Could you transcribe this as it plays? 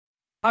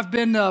I've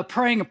been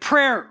praying a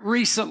prayer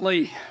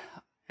recently,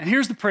 and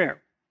here's the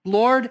prayer.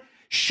 Lord,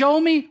 show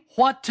me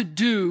what to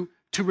do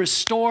to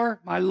restore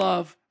my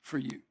love for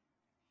you.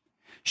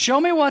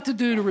 Show me what to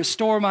do to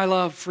restore my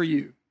love for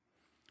you.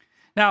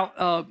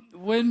 Now,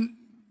 when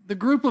the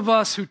group of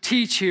us who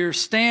teach here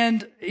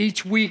stand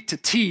each week to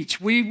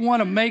teach, we want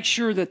to make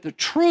sure that the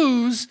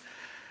truths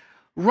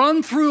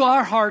run through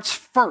our hearts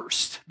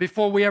first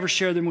before we ever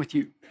share them with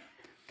you.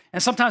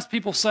 And sometimes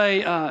people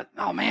say,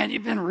 oh man,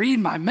 you've been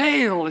reading my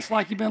mail. It's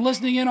like you've been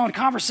listening in on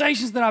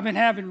conversations that I've been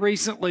having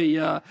recently.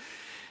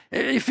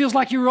 It feels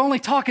like you were only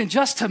talking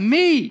just to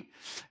me.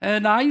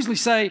 And I usually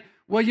say,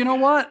 well, you know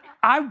what?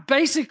 I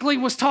basically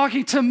was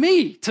talking to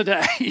me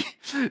today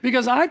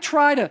because I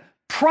try to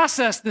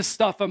process this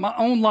stuff in my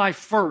own life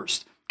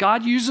first.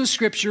 God uses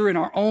Scripture in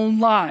our own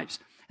lives.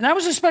 And that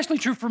was especially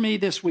true for me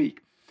this week.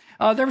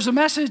 There was a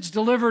message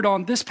delivered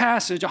on this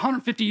passage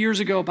 150 years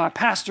ago by a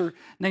pastor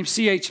named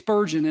C.H.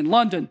 Spurgeon in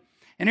London.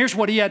 And here's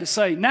what he had to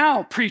say.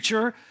 Now,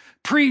 preacher,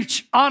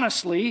 preach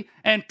honestly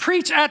and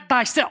preach at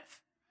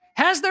thyself.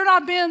 Has there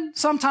not been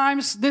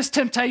sometimes this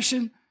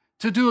temptation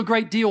to do a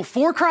great deal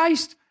for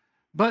Christ,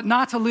 but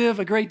not to live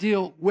a great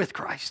deal with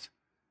Christ?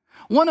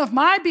 One of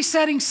my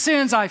besetting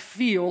sins, I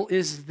feel,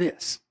 is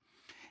this.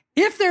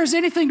 If there's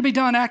anything to be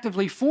done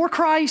actively for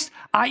Christ,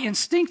 I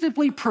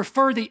instinctively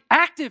prefer the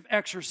active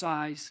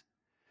exercise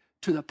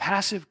to the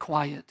passive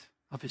quiet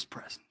of his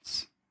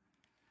presence.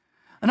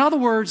 In other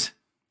words,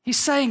 he's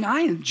saying,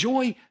 I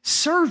enjoy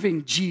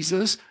serving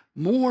Jesus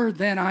more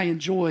than I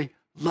enjoy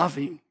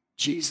loving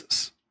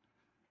Jesus.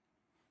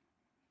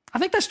 I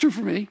think that's true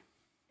for me.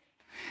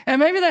 And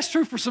maybe that's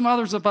true for some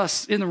others of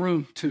us in the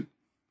room too.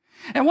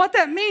 And what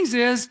that means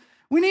is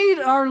we need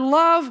our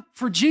love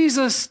for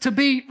Jesus to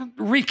be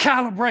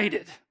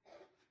recalibrated.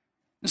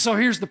 And so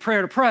here's the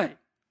prayer to pray.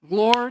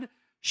 Lord,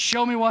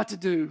 show me what to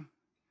do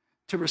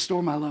to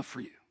restore my love for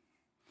you.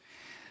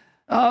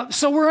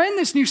 So we're in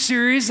this new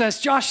series, as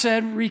Josh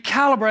said,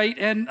 Recalibrate,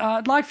 and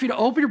I'd like for you to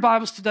open your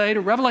Bibles today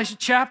to Revelation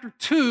chapter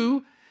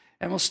 2,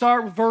 and we'll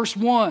start with verse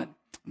 1.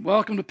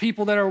 Welcome to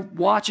people that are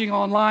watching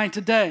online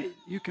today.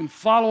 You can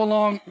follow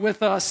along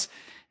with us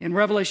in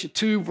Revelation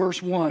 2,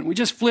 verse 1. We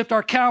just flipped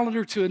our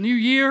calendar to a new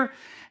year,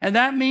 and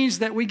that means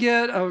that we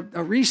get a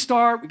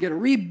restart, we get a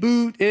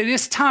reboot. It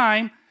is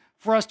time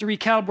for us to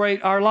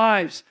recalibrate our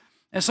lives.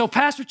 And so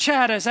Pastor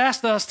Chad has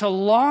asked us to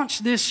launch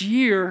this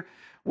year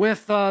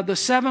with the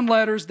 7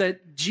 letters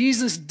that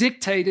Jesus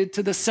dictated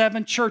to the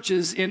 7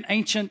 churches in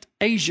ancient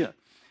Asia,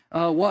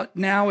 what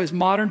now is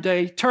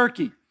modern-day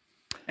Turkey.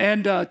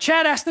 And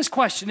Chad asked this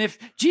question: if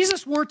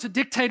Jesus were to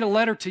dictate a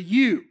letter to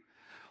you,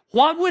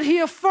 what would he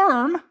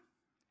affirm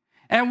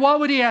and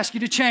what would he ask you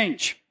to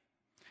change?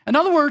 In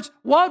other words,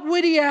 what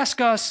would he ask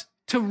us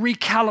to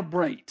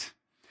recalibrate?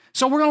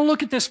 So we're going to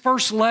look at this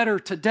first letter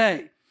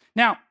today.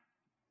 Now,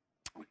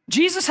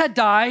 Jesus had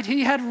died,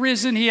 he had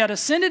risen, he had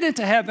ascended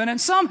into heaven, and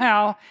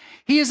somehow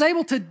he is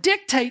able to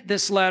dictate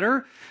this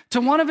letter to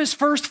one of his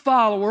first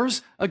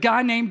followers, a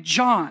guy named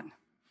John.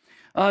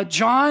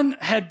 John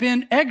had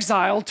been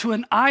exiled to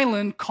an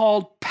island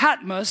called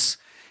Patmos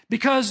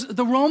because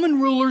the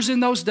Roman rulers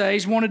in those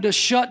days wanted to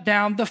shut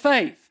down the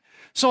faith.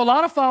 So a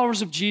lot of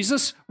followers of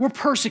Jesus were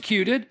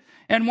persecuted,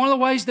 and one of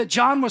the ways that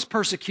John was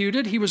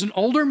persecuted, he was an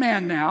older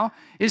man now,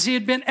 is he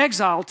had been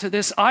exiled to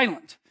this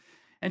island.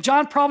 And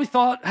John probably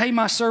thought, hey,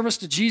 my service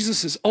to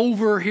Jesus is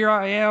over. Here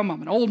I am.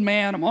 I'm an old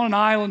man. I'm on an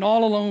island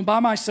all alone by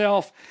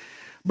myself.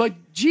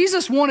 But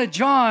Jesus wanted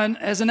John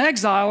as an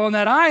exile on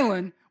that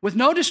island with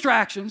no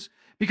distractions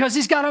because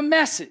he's got a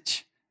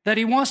message that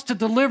he wants to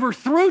deliver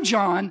through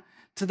John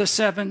to the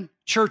 7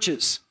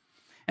 churches.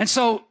 And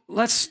so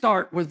let's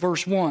start with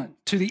verse 1.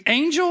 To the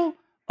angel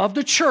of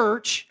the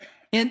church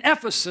in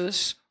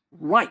Ephesus,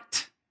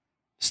 write.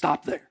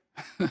 Stop there.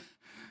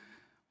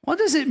 What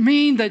does it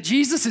mean that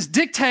Jesus is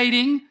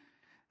dictating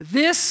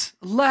this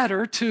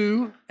letter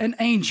to an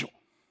angel?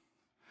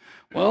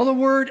 Well, the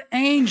word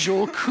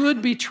angel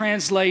could be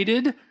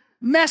translated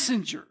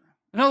messenger.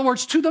 In other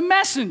words, to the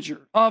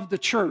messenger of the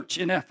church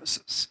in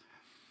Ephesus.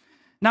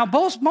 Now,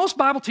 most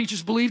Bible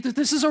teachers believe that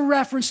this is a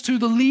reference to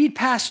the lead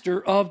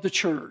pastor of the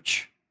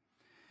church.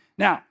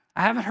 Now,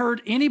 I haven't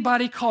heard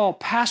anybody call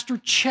Pastor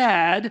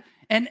Chad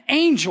an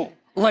angel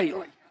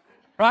lately,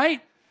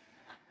 right?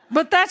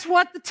 But that's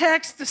what the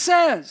text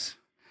says.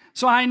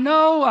 So I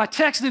know, I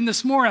texted him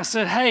this morning. I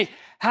said, hey,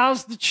 how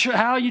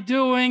are you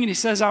doing? And he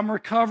says, I'm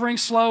recovering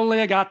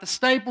slowly. I got the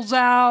staples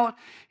out.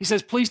 He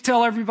says, please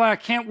tell everybody I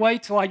can't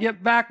wait till I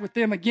get back with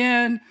them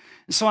again.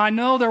 And so I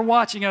know they're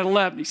watching at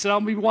 11. He said, I'll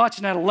be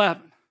watching at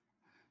 11.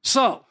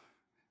 So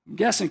I'm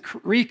guessing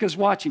Rika's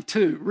watching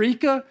too.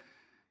 Rika,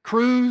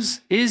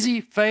 Cruz,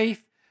 Izzy,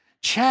 Faith,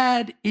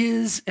 Chad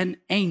is an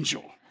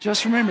angel.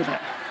 Just remember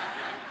that.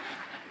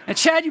 And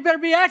Chad, you better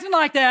be acting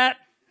like that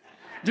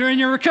during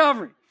your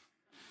recovery.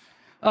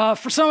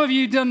 For some of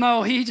you who don't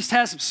know, he just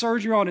had some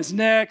surgery on his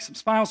neck, some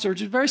spinal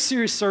surgery, very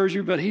serious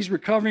surgery, but he's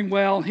recovering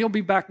well, and he'll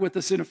be back with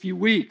us in a few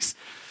weeks.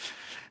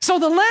 So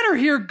the letter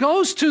here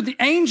goes to the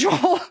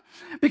angel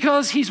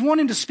because he's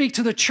wanting to speak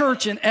to the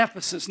church in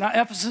Ephesus. Now,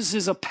 Ephesus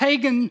is a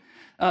pagan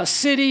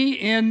city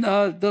in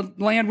the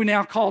land we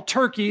now call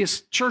Turkey.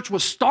 This church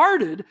was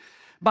started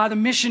by the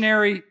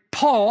missionary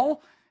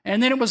Paul,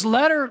 and then it was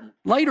later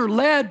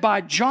led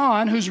by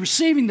John, who's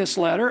receiving this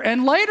letter,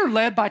 and later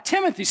led by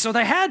Timothy. So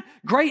they had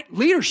great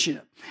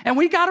leadership. And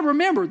we got to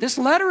remember, this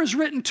letter is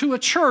written to a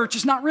church.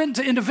 It's not written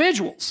to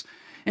individuals.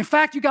 In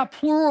fact, you got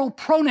plural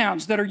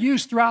pronouns that are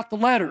used throughout the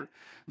letter.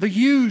 The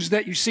yous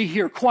that you see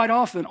here quite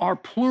often are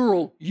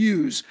plural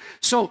yous.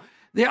 So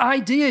the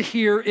idea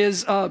here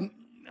is I'm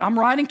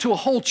writing to a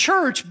whole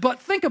church, but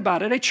think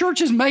about it. A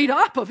church is made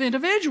up of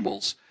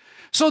individuals.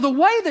 So the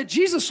way that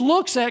Jesus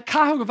looks at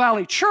Cuyahoga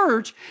Valley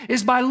Church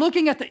is by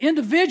looking at the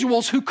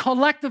individuals who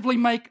collectively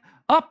make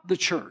up the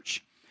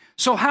church.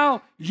 So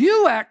how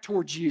you act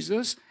toward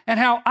Jesus and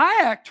how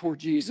I act toward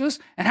Jesus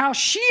and how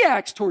she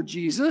acts toward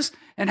Jesus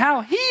and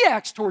how he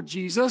acts toward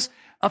Jesus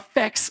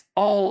affects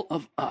all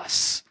of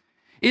us.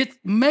 It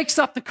makes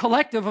up the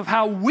collective of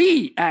how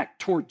we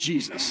act toward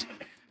Jesus.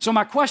 So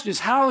my question is,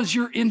 how is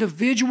your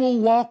individual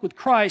walk with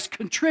Christ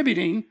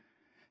contributing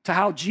to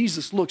how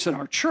Jesus looks at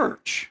our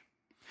church?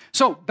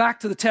 So back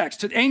to the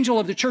text. To the angel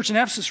of the church in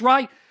Ephesus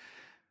write,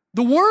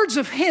 the words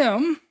of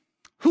him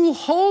who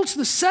holds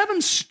the 7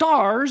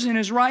 stars in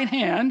his right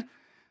hand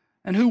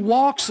and who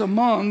walks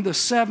among the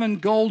 7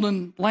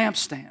 golden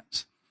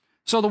lampstands.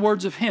 So the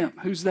words of him,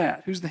 who's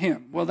that? Who's the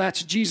him? Well,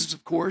 that's Jesus,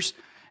 of course.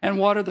 And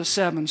what are the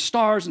 7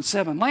 stars and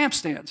 7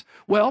 lampstands?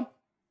 Well,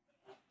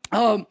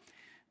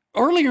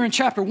 earlier in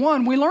chapter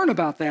 1, we learn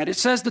about that. It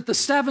says that the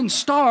 7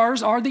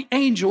 stars are the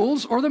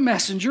angels or the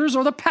messengers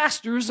or the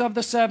pastors of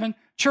the 7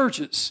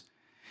 churches.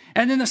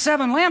 And then the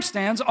 7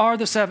 lampstands are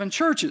the 7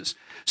 churches.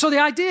 So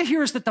the idea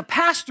here is that the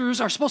pastors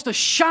are supposed to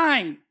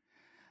shine.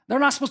 They're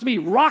not supposed to be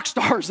rock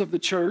stars of the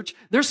church.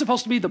 They're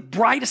supposed to be the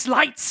brightest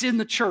lights in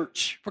the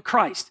church for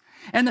Christ.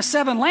 And the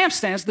 7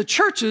 lampstands, the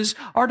churches,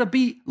 are to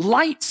be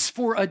lights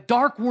for a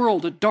dark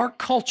world, a dark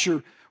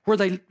culture where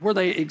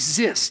they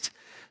exist.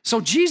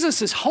 So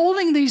Jesus is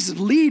holding these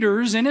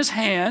leaders in his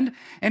hand,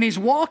 and he's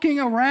walking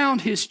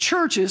around his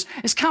churches.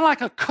 It's kind of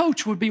like a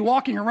coach would be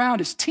walking around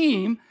his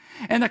team,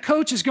 and the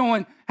coach is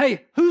going,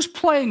 hey, who's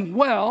playing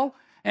well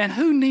and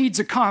who needs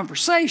a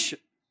conversation?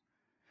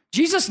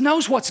 Jesus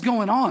knows what's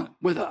going on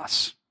with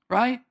us,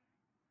 right?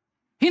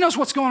 He knows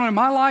what's going on in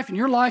my life, in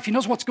your life. He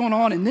knows what's going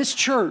on in this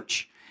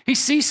church. He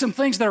sees some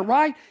things that are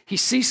right. He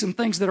sees some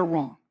things that are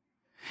wrong.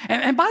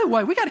 And by the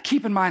way, we got to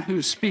keep in mind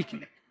who's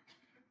speaking.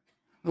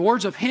 The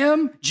words of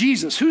him,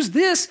 Jesus. Who's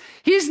this?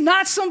 He's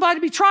not somebody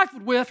to be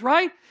trifled with,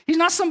 right? He's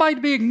not somebody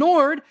to be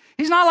ignored.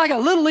 He's not like a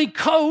little league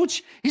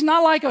coach. He's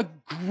not like a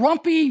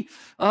grumpy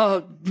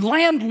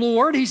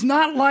landlord. He's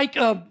not like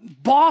a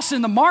boss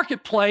in the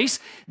marketplace.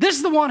 This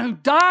is the one who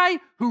died,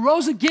 who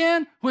rose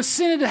again, who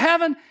ascended to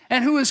heaven,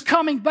 and who is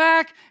coming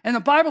back. And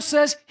the Bible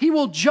says he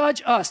will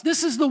judge us.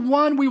 This is the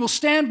one we will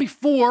stand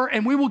before,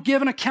 and we will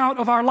give an account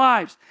of our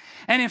lives.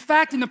 And in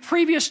fact, in the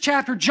previous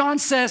chapter, John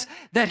says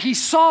that he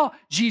saw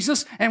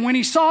Jesus, and when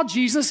he saw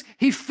Jesus,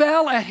 he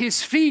fell at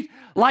his feet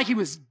like he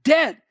was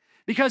dead,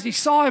 because he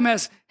saw him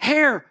as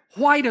hair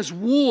white as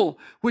wool,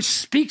 which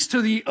speaks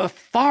to the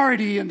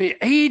authority and the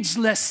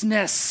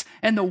agelessness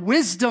and the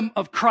wisdom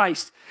of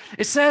Christ.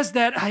 It says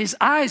that his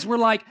eyes were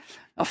like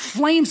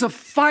flames of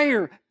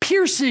fire,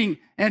 piercing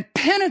and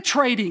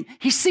penetrating.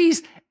 He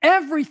sees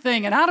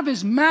everything, and out of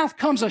his mouth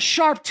comes a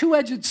sharp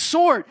two-edged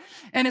sword,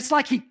 and it's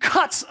like he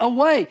cuts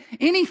away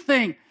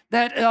anything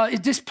that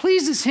it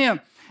displeases him.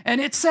 And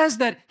it says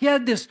that he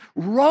had this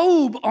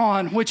robe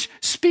on, which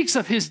speaks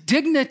of his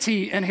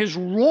dignity and his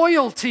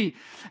royalty.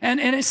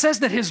 And it says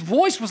that his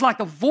voice was like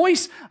the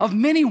voice of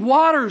many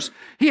waters.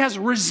 He has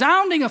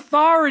resounding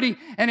authority.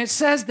 And it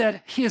says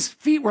that his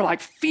feet were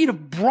like feet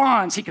of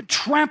bronze. He could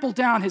trample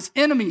down his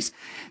enemies.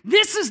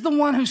 This is the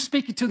one who's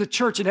speaking to the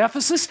church at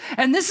Ephesus.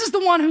 And this is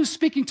the one who's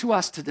speaking to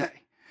us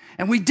today.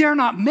 And we dare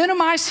not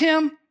minimize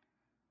him.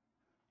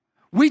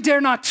 We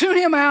dare not tune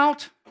him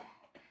out.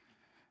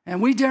 And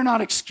we dare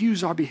not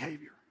excuse our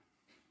behavior.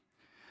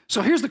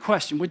 So here's the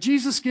question. Would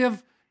Jesus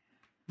give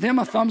them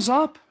a thumbs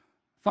up,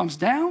 thumbs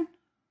down?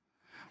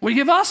 Would he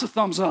give us a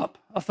thumbs up,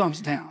 a thumbs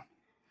down?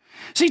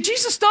 See,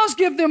 Jesus does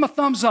give them a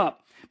thumbs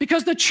up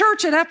because the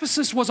church at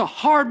Ephesus was a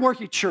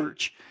hardworking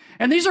church.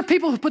 And these are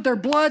people who put their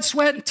blood,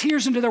 sweat, and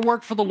tears into their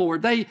work for the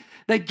Lord. They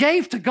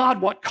gave to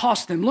God what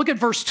cost them. Look at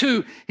verse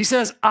 2. He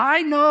says,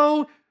 I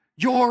know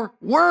your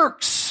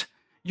works,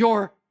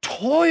 your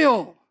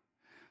toil.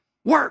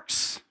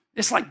 Works.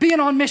 It's like being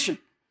on mission.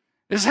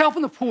 It's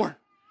helping the poor.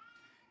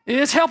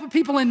 It's helping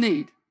people in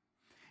need.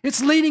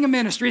 It's leading a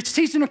ministry. It's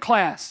teaching a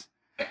class.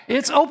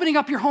 It's opening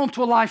up your home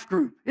to a life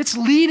group. It's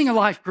leading a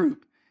life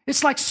group.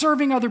 It's like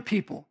serving other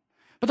people.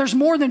 But there's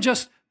more than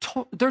just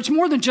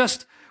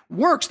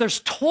works. There's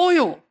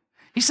toil.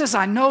 He says,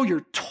 I know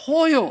your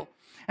toil.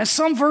 And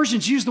some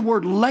versions use the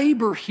word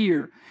labor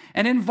here,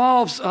 and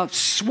involves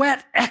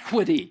sweat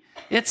equity.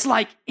 It's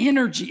like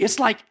energy. It's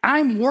like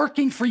I'm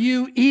working for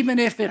you even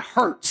if it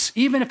hurts,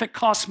 even if it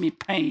costs me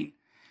pain.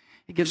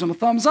 He gives them a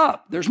thumbs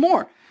up. There's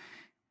more.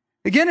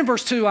 Again in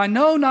verse 2, I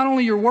know not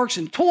only your works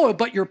and toil,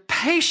 but your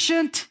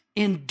patient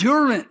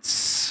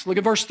endurance. Look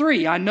at verse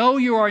 3. I know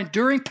you are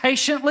enduring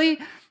patiently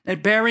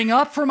and bearing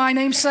up for my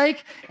name's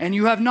sake, and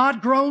you have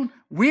not grown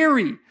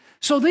weary.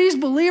 So these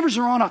believers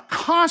are on a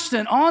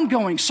constant,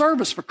 ongoing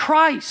service for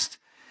Christ.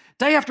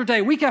 Day after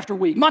day, week after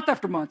week, month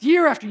after month,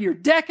 year after year,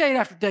 decade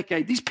after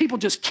decade. These people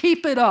just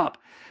keep it up.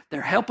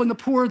 They're helping the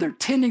poor. They're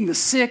tending the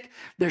sick.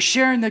 They're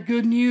sharing the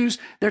good news.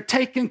 They're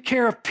taking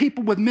care of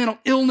people with mental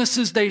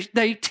illnesses.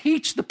 They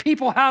teach the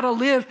people how to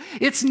live.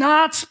 It's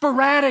not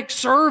sporadic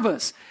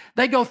service.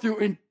 They go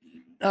through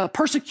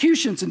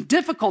persecutions and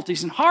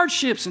difficulties and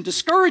hardships and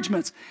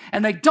discouragements,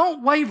 and they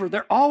don't waver.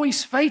 They're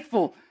always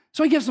faithful.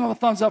 So he gives them a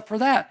thumbs up for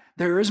that.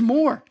 There is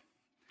more.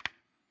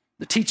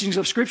 The teachings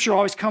of Scripture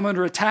always come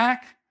under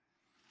attack.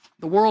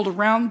 The world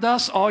around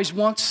us always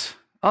wants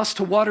us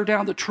to water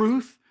down the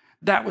truth.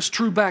 That was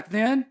true back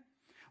then.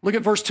 Look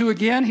at verse 2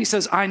 again. He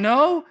says, I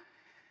know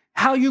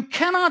how you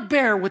cannot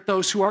bear with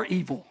those who are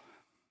evil,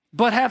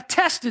 but have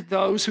tested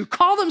those who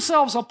call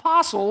themselves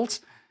apostles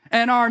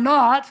and are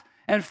not,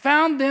 and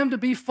found them to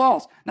be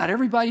false. Not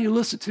everybody you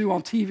listen to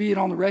on TV and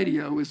on the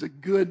radio is a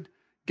good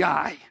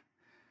guy.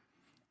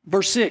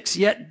 Verse 6,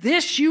 yet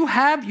this you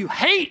have, you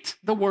hate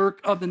the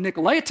work of the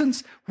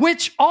Nicolaitans,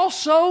 which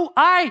also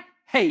I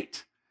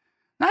hate.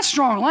 That's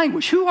strong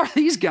language. Who are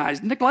these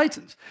guys,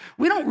 Nicolaitans?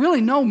 We don't really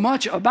know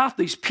much about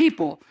these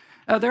people.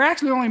 They're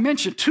actually only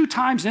mentioned 2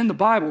 times in the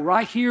Bible,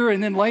 right here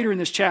and then later in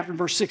this chapter in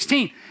verse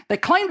 16. They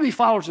claim to be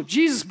followers of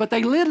Jesus, but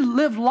they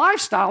live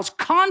lifestyles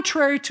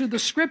contrary to the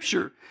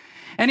Scripture.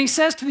 And he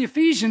says to the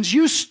Ephesians,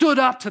 you stood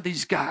up to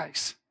these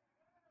guys.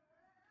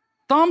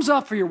 Thumbs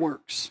up for your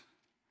works.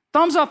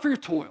 Thumbs up for your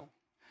toil.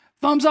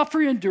 Thumbs up for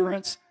your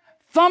endurance.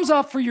 Thumbs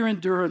up for your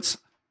endurance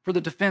for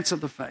the defense of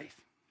the faith.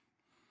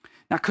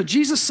 Now, could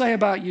Jesus say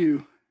about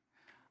you,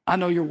 I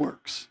know your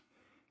works?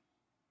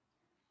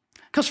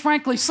 Because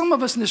frankly, some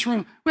of us in this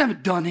room, we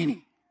haven't done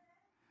any.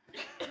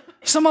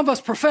 Some of us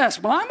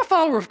profess, well, I'm a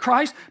follower of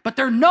Christ, but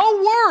there are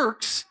no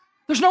works.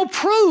 There's no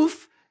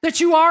proof that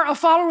you are a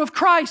follower of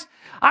Christ.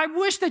 I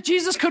wish that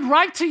Jesus could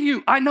write to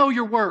you, I know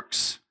your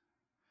works.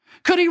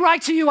 Could he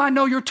write to you, I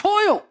know your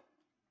toil?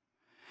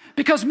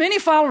 Because many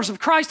followers of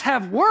Christ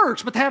have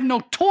works, but they have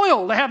no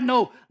toil. They have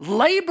no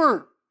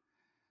labor.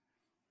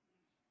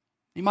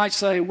 You might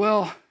say,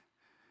 well,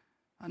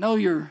 I know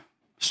your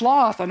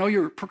sloth. I know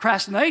your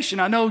procrastination.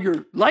 I know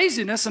your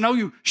laziness. I know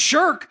you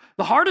shirk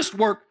the hardest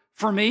work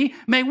for me.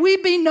 May we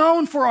be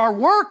known for our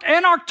work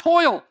and our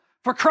toil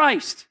for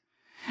Christ.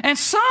 And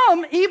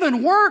some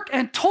even work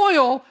and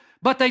toil,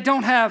 but they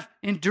don't have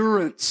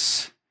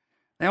endurance.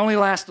 They only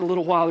last a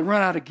little while. They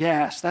run out of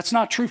gas. That's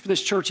not true for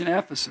this church in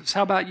Ephesus.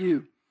 How about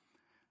you?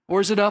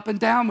 Or is it up and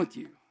down with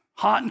you?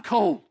 Hot and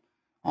cold,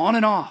 on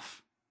and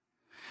off.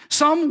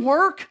 Some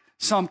work,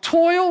 some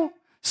toil,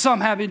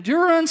 some have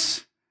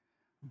endurance,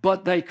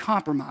 but they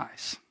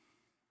compromise.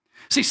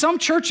 See, some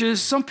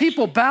churches, some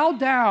people bow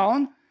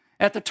down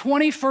at the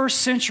 21st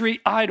century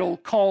idol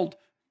called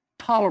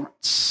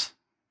tolerance.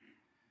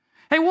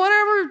 Hey,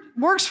 whatever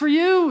works for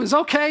you is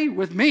okay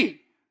with me.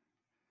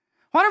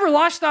 Whatever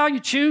lifestyle you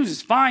choose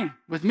is fine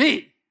with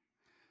me.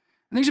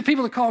 And these are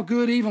people that call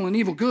good evil and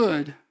evil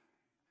good.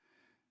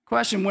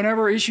 Question,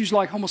 whenever issues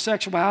like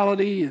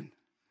homosexuality and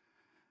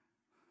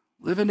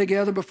living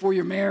together before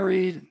you're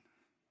married, and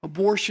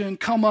abortion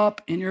come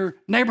up in your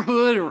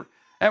neighborhood or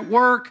at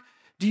work,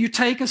 do you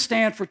take a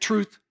stand for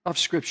truth of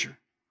Scripture?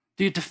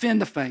 Do you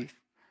defend the faith?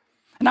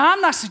 Now,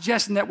 I'm not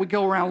suggesting that we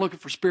go around looking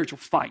for spiritual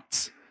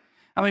fights.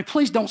 I mean,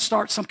 please don't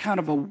start some kind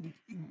of a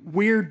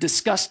weird,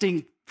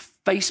 disgusting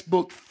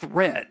Facebook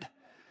thread.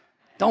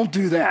 Don't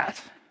do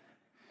that.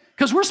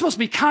 Because we're supposed to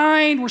be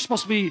kind, we're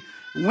supposed to be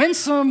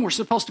winsome, we're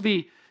supposed to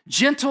be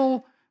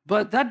gentle,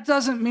 but that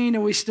doesn't mean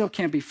that we still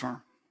can't be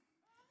firm.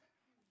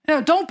 You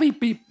know, don't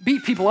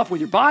beat people up with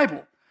your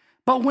Bible.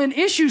 But when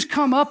issues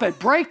come up at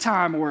break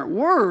time or at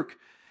work,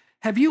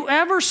 have you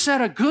ever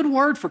said a good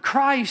word for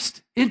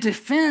Christ in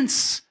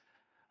defense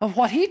of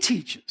what he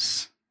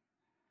teaches?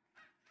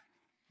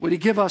 Would he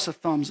give us a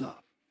thumbs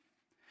up?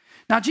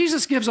 Now,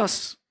 Jesus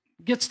gets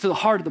to the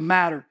heart of the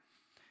matter.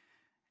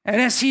 And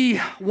as he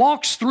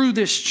walks through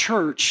this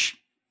church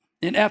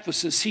in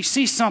Ephesus, he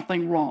sees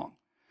something wrong.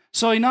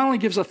 So he not only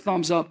gives a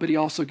thumbs up, but he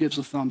also gives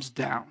a thumbs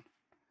down.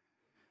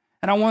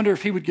 And I wonder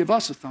if he would give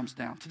us a thumbs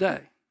down today.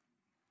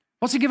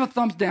 What's he give a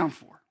thumbs down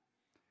for?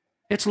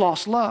 It's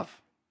lost love.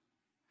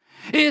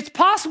 It's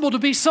possible to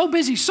be so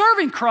busy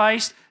serving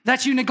Christ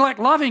that you neglect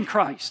loving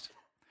Christ.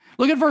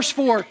 Look at verse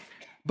 4.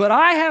 But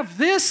I have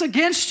this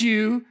against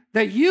you,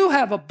 that you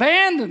have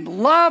abandoned the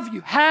love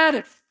you had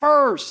at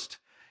first.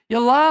 You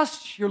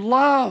lost your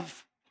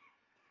love.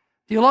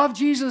 Do you love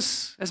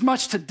Jesus as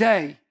much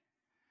today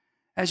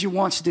as you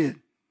once did?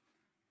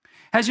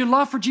 Has your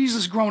love for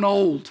Jesus grown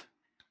old?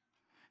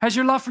 Has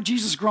your love for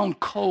Jesus grown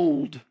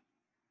cold?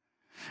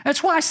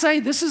 That's why I say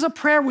this is a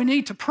prayer we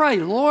need to pray.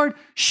 Lord,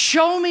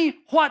 show me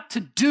what to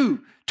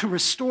do to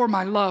restore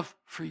my love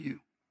for you.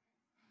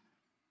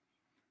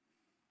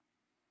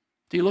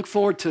 Do you look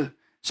forward to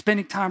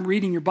spending time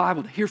reading your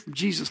Bible to hear from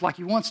Jesus like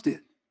you once did?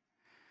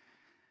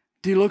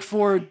 Do you look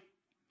forward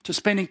to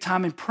spending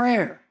time in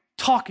prayer,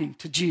 talking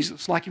to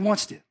Jesus like you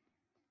once did?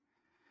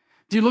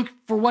 Do you look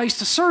for ways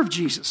to serve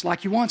Jesus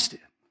like you once did?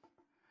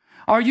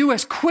 Are you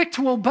as quick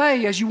to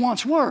obey as you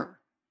once were?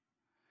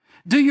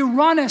 Do you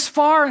run as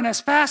far and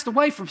as fast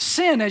away from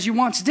sin as you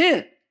once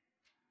did?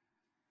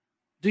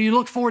 Do you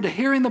look forward to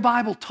hearing the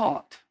Bible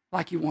taught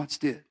like you once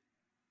did?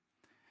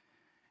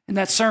 In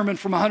that sermon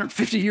from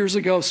 150 years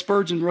ago,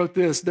 Spurgeon wrote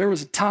this: there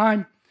was a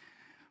time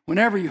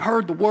whenever you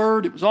heard the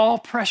word, it was all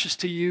precious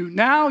to you.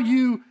 Now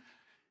you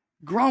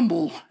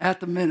grumble at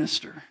the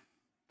minister.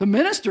 The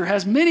minister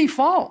has many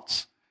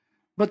faults,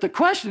 but the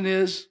question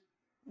is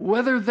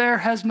whether there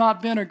has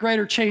not been a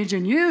greater change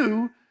in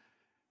you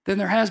than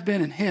there has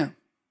been in him.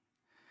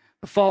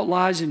 The fault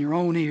lies in your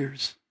own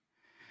ears.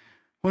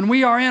 When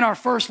we are in our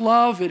first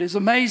love, it is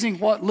amazing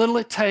what little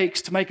it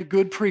takes to make a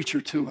good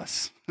preacher to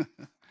us.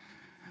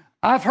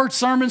 I've heard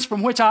sermons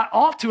from which I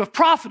ought to have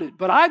profited,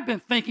 but I've been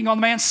thinking on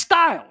the man's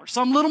style or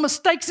some little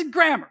mistakes in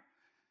grammar.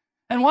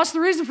 And what's the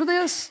reason for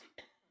this?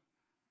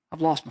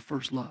 I've lost my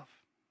first love.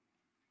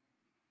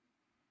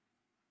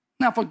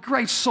 Now, if a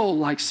great soul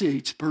like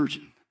C.H.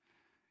 Spurgeon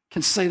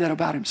can say that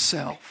about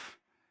himself,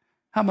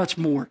 how much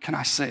more can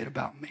I say it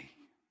about me?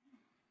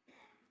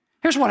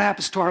 Here's what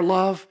happens to our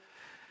love.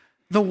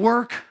 The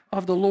work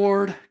of the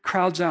Lord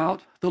crowds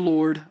out the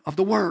Lord of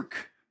the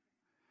work.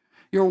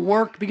 Your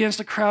work begins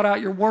to crowd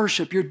out your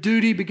worship. Your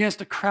duty begins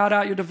to crowd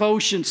out your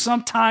devotion.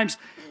 Sometimes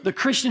the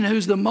Christian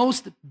who's the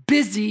most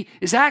busy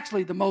is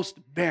actually the most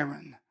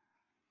barren.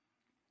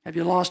 Have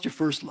you lost your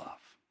first love?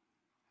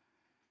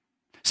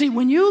 See,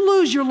 when you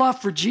lose your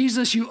love for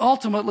Jesus, you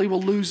ultimately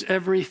will lose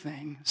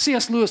everything.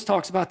 C.S. Lewis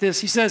talks about this.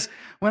 He says,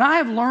 when I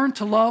have learned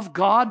to love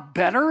God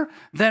better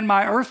than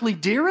my earthly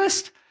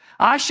dearest,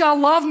 I shall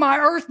love my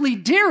earthly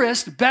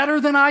dearest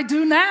better than I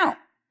do now.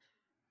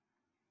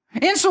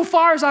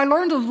 Insofar as I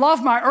learn to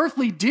love my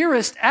earthly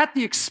dearest at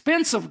the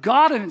expense of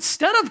God and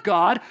instead of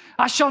God,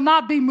 I shall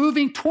not be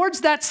moving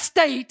towards that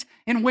state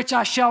in which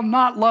I shall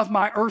not love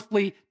my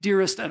earthly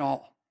dearest at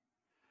all.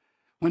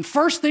 When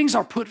first things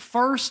are put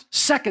first,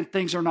 second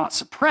things are not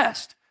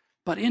suppressed,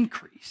 but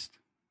increased.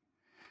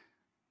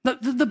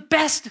 The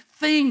best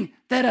thing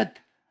that a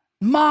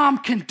mom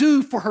can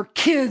do for her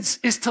kids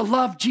is to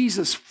love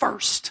Jesus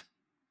first.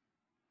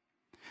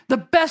 The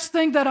best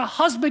thing that a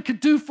husband could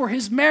do for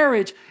his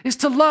marriage is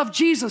to love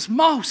Jesus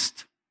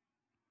most,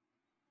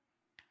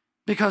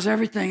 because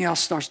everything else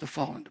starts to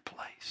fall into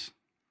place.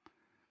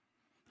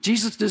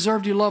 Jesus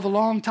deserved your love a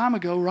long time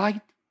ago,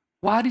 right?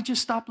 Why did you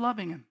stop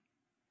loving him?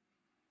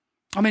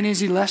 I mean, is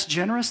he less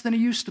generous than he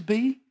used to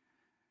be?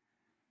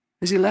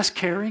 Is he less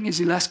caring? Is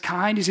he less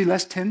kind? Is he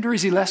less tender?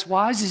 Is he less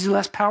wise? Is he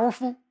less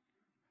powerful?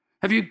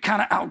 Have you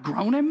kind of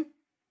outgrown him?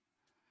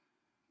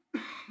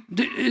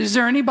 Is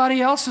there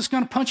anybody else that's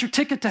going to punch your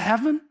ticket to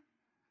heaven?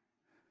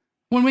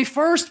 When we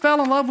first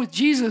fell in love with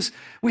Jesus,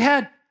 we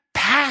had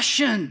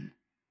passion.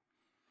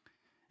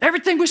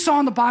 Everything we saw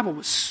in the Bible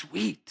was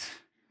sweet.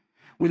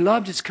 We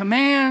loved his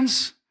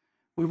commands.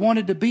 We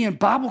wanted to be in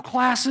Bible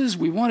classes.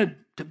 We wanted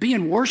to be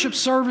in worship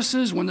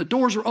services. When the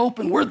doors are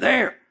open, we're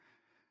there.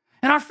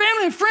 And our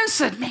family and friends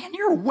said, man,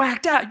 you're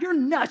whacked out. You're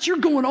nuts. You're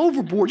going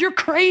overboard. You're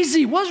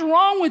crazy. What's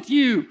wrong with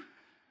you?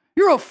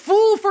 You're a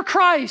fool for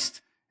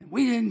Christ. And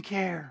we didn't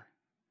care.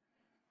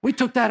 We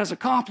took that as a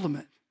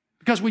compliment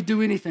because we'd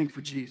do anything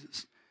for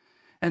Jesus.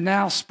 And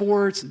now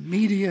sports and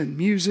media and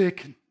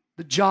music and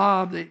the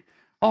job, they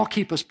all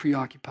keep us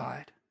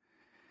preoccupied.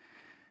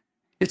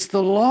 It's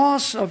the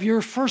loss of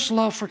your first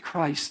love for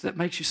Christ that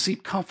makes you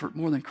seek comfort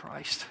more than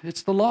Christ.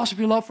 It's the loss of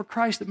your love for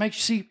Christ that makes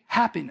you seek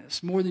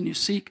happiness more than you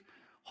seek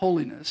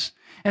holiness.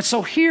 And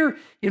so here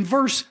in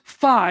verse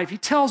 5, he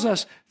tells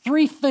us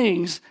 3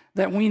 things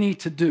that we need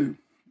to do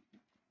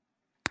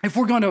if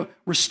we're going to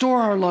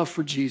restore our love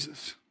for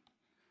Jesus.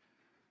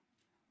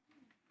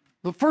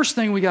 The first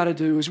thing we got to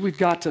do is we've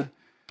got to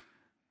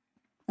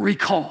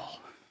recall.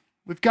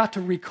 We've got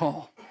to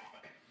recall.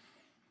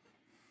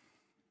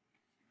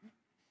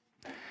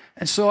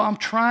 And so I'm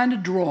trying to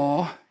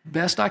draw,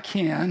 best I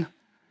can,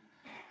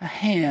 a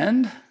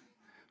hand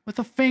with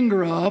a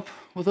finger up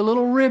with a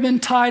little ribbon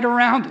tied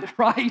around it,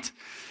 right?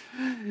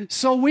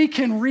 So we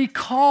can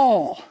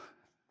recall.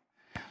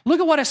 Look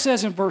at what it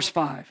says in verse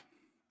 5.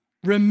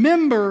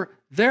 Remember,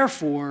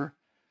 therefore,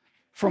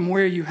 from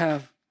where you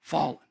have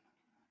fallen.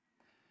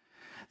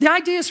 The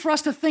idea is for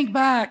us to think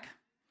back,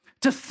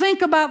 to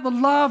think about the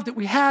love that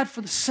we had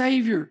for the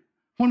Savior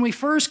when we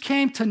first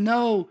came to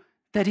know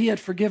that he had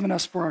forgiven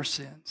us for our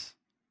sins.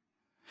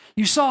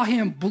 You saw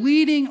him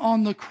bleeding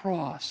on the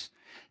cross,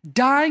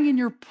 dying in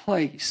your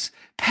place,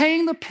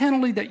 paying the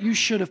penalty that you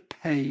should have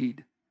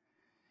paid.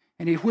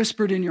 And he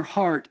whispered in your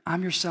heart,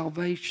 I'm your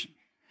salvation.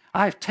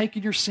 I have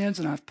taken your sins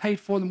and I've paid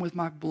for them with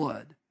my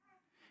blood.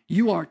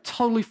 You are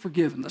totally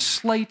forgiven. The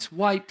slate's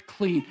wiped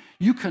clean.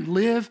 You can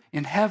live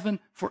in heaven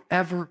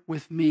forever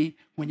with me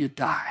when you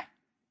die.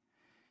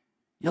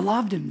 You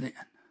loved him then.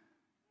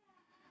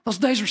 Those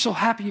days were so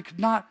happy you could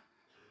not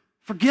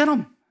forget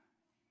them.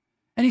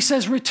 And he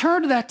says,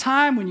 return to that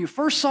time when you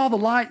first saw the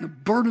light and the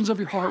burdens of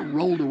your heart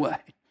rolled away.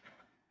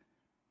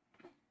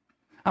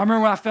 I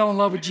remember when I fell in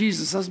love with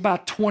Jesus. I was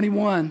about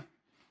 21.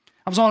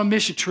 I was on a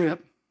mission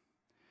trip.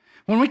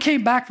 When we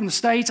came back from the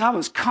States, I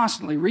was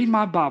constantly reading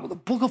my Bible, the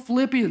book of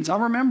Philippians, I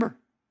remember.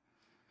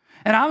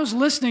 And I was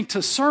listening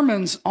to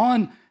sermons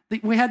on,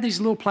 we had these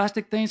little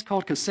plastic things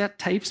called cassette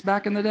tapes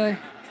back in the day.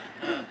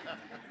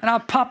 And I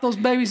popped those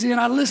babies in.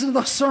 I listened to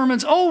those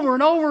sermons over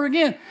and over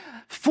again.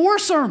 4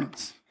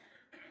 sermons.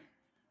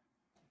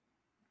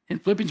 In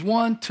Philippians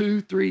 1,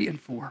 2, 3,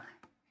 and 4.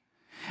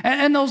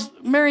 And those,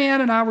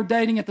 Marianne and I were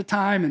dating at the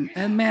time,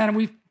 and man,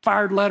 we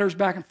fired letters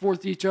back and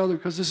forth to each other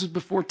because this is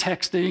before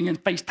texting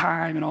and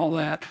FaceTime and all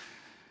that.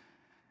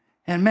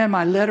 And man,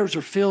 my letters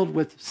are filled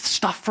with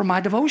stuff from my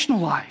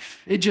devotional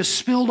life. It just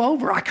spilled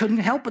over. I couldn't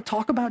help but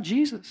talk about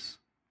Jesus.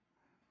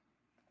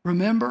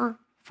 Remember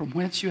from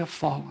whence you have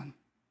fallen.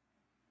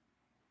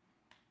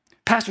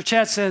 Pastor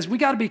Chad says, we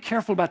got to be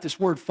careful about this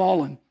word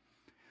fallen.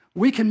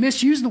 We can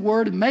misuse the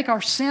word and make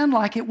our sin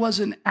like it was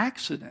an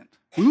accident.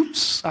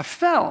 Oops, I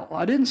fell.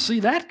 I didn't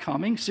see that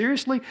coming.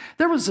 Seriously?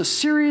 There was a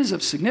series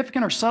of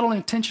significant or subtle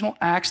intentional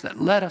acts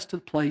that led us to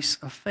the place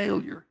of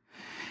failure.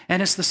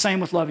 And it's the same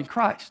with loving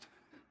Christ.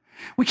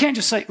 We can't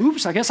just say,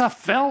 oops, I guess I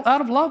fell out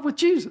of love with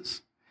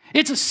Jesus.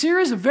 It's a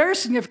series of very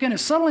significant and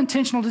subtle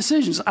intentional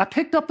decisions. I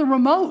picked up the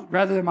remote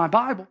rather than my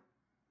Bible.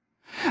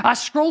 I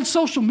scrolled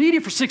social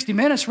media for 60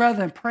 minutes rather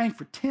than praying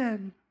for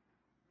 10.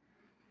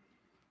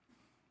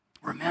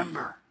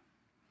 Remember.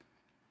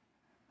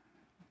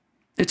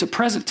 It's a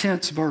present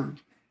tense verb,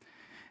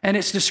 and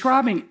it's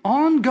describing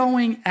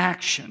ongoing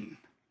action.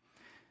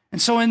 And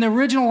so in the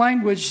original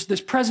language, this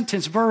present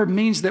tense verb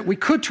means that we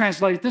could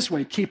translate it this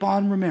way: keep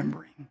on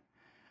remembering.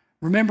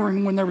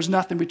 Remembering when there was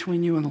nothing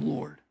between you and the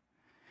Lord.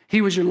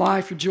 He was your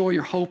life, your joy,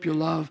 your hope, your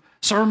love.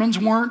 Sermons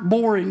weren't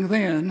boring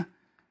then.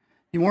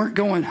 You weren't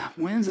going,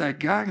 when's that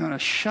guy going to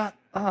shut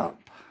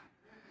up?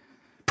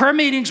 Prayer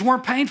meetings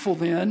weren't painful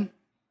then.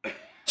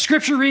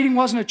 Scripture reading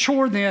wasn't a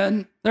chore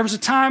then. There was a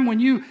time when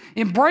you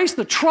embraced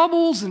the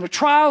troubles and the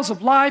trials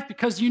of life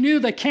because you knew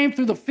they came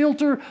through the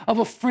filter of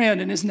a friend,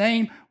 and his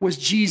name was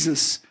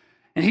Jesus,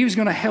 and he was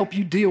going to help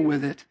you deal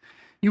with it.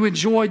 You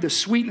enjoyed the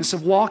sweetness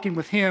of walking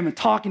with him and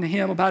talking to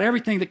him about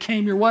everything that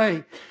came your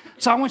way.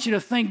 So I want you to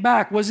think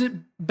back. Was it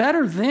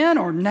better then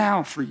or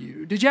now for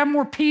you? Did you have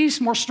more peace,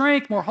 more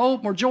strength, more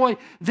hope, more joy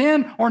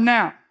then or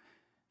now?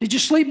 Did you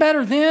sleep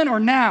better then or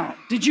now?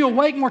 Did you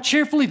awake more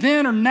cheerfully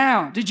then or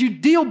now? Did you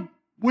deal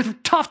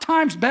with tough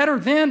times better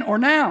then or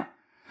now?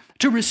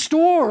 To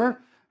restore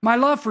my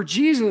love for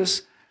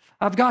Jesus,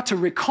 I've got to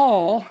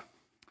recall.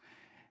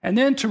 And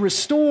then to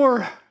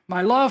restore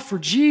my love for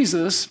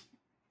Jesus,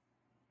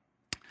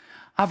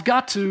 I've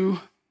got to,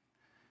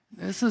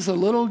 this is a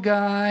little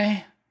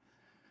guy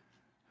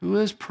who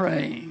is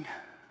praying.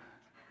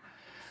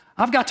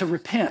 I've got to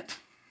repent.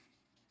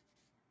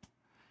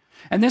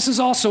 And this is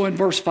also in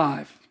verse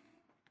 5.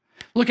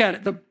 Look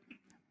at it.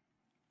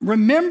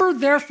 Remember,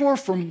 therefore,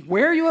 from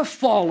where you have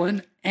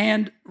fallen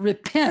and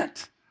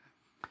repent.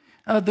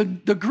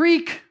 The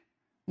Greek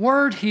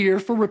word here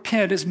for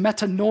repent is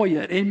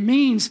metanoia. It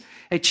means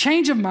a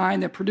change of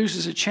mind that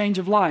produces a change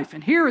of life.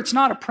 And here it's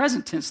not a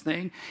present tense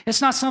thing.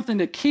 It's not something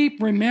to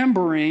keep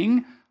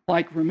remembering,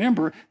 like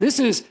remember. This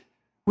is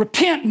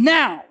repent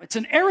now. It's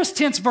an aorist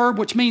tense verb,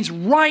 which means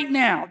right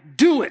now.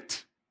 Do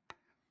it.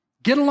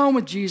 Get alone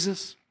with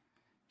Jesus.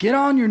 Get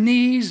on your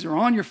knees or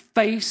on your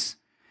face.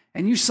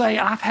 And you say,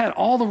 I've had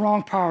all the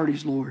wrong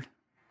priorities, Lord.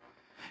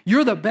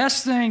 You're the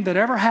best thing that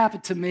ever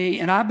happened to me,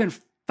 and I've been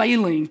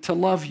failing to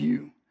love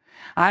you.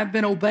 I've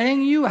been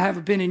obeying you. I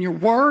haven't been in your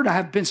word. I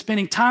have been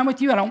spending time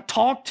with you. I don't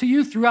talk to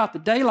you throughout the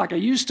day like I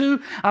used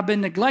to. I've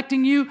been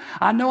neglecting you.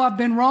 I know I've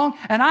been wrong,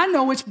 and I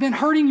know it's been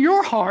hurting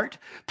your heart.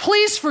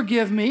 Please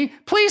forgive me.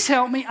 Please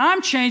help me.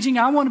 I'm changing.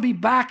 I want to be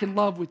back in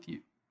love with you.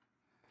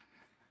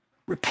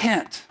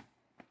 Repent.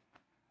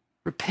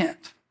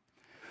 Repent.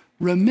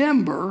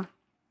 Remember.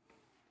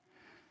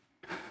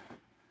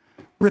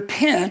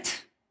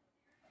 Repent.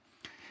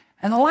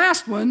 And the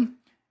last one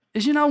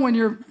is, when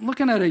you're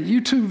looking at a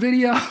YouTube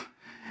video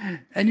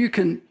and you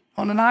can,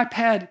 on an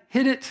iPad,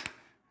 hit it,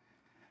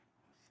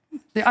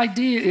 the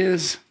idea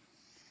is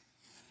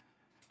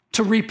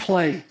to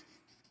replay.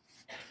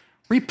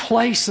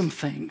 Replay some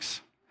things.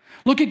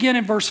 Look again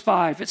in verse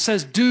 5. It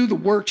says, do the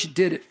works you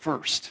did at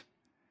first.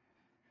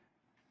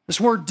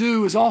 This word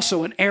do is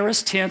also an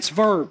aorist tense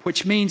verb,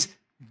 which means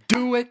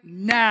do it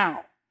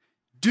now.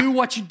 Do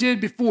what you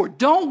did before.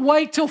 Don't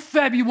wait till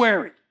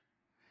February.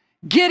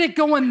 Get it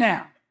going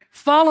now.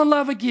 Fall in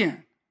love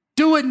again.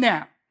 Do it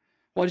now.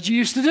 What did you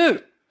used to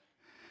do?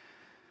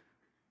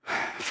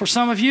 For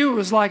some of you, it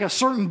was like a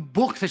certain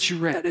book that you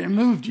read and it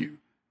moved you.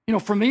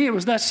 For me, it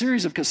was that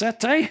series of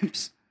cassette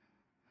tapes.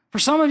 For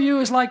some of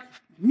you, it's like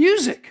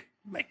music.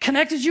 It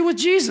connected you with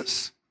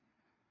Jesus.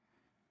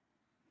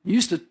 You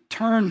used to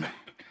turn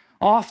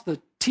off the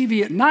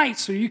TV at night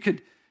so you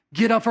could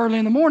get up early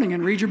in the morning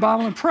and read your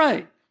Bible and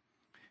pray.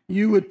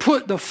 You would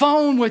put the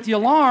phone with the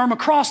alarm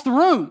across the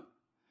room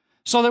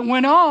so that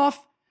when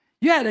off,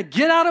 You had to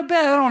get out of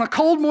bed on a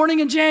cold morning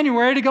in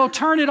January to go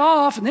turn it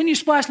off, and then you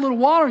splashed a little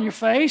water on your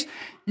face.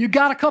 You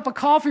got a cup of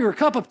coffee or a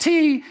cup of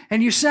tea,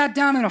 and you sat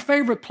down in a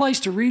favorite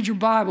place to read your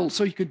Bible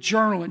so you could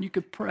journal and you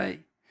could pray.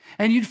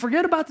 And you'd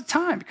forget about the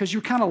time because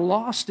you're kind of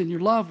lost in your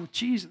love with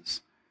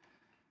Jesus.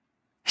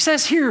 He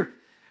says here,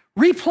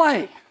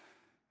 replay.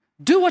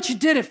 Do what you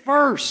did at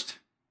first.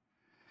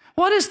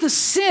 What is the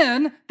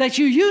sin that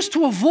you used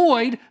to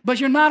avoid,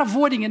 but you're not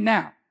avoiding it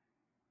now?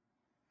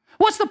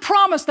 What's the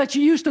promise that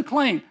you used to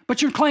claim,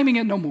 but you're claiming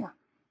it no more?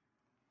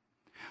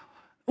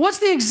 What's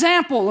the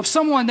example of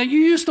someone that you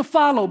used to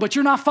follow, but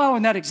you're not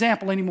following that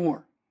example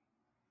anymore?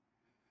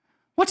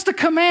 What's the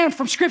command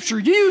from Scripture?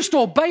 You used to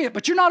obey it,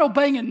 but you're not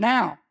obeying it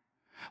now.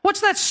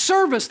 What's that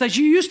service that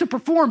you used to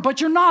perform, but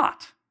you're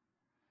not?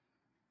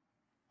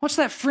 What's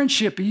that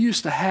friendship you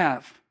used to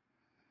have?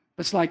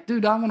 It's like,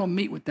 dude, I don't want to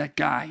meet with that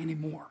guy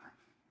anymore.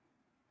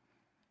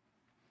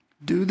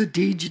 Do the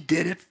deed you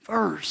did at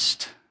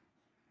first.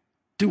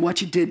 Do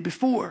what you did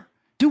before.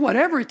 Do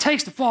whatever it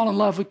takes to fall in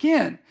love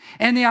again.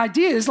 And the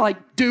idea is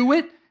like, do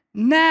it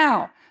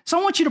now. So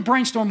I want you to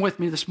brainstorm with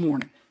me this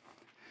morning.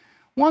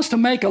 I want us to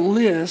make a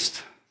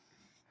list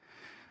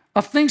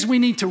of things we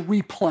need to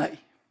replay. I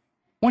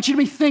want you to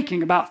be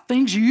thinking about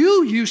things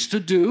you used to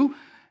do.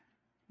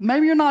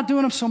 Maybe you're not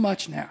doing them so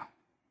much now.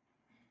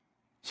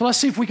 So let's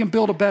see if we can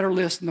build a better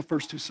list in the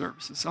first two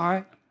services, all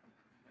right?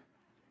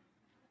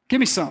 Give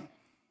me some.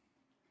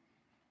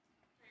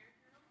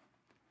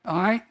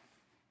 All right?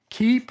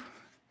 Keep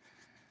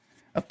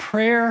a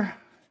prayer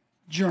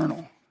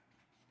journal.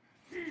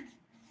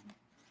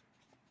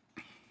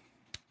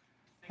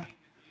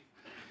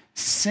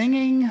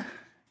 Singing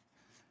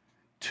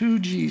to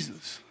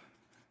Jesus.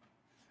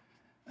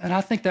 And I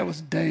think that was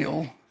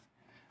Dale.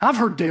 I've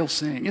heard Dale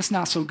sing. It's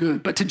not so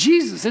good. But to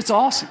Jesus, it's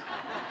awesome.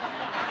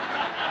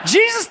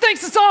 Jesus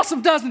thinks it's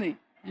awesome, doesn't he?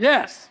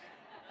 Yes.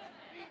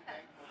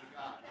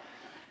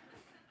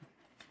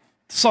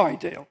 Sorry,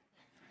 Dale.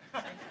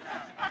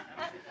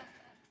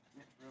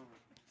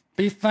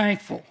 Be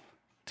thankful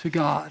to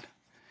God.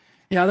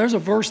 Yeah, there's a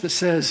verse that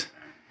says,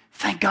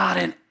 thank God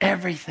in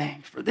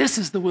everything, for this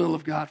is the will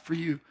of God for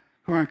you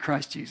who are in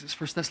Christ Jesus.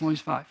 1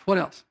 Thessalonians 5. What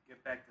else?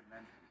 Get back to the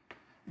men's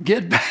group.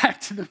 Get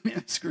back to the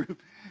men's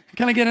group.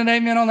 Can I get an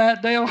amen on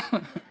that, Dale?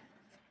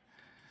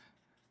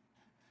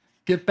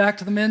 Get back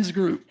to the men's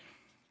group.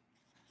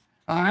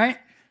 All right.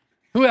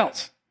 Who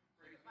else?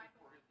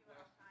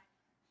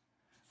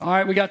 All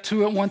right, we got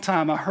two at one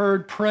time. I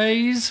heard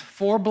praise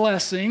for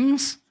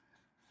blessings.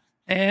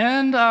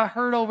 And I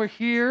heard over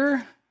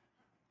here,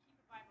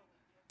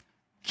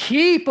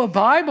 keep a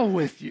Bible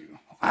with you.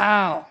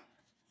 Wow.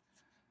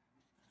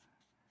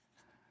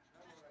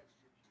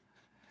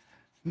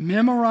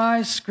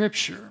 Memorize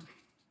Scripture.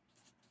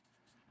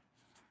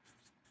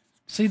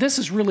 See, this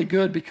is really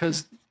good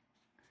because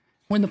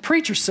when the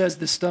preacher says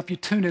this stuff, you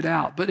tune it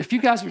out. But if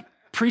you guys are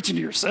preaching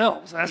to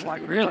yourselves, that's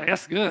like, really,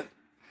 that's good.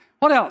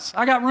 What else?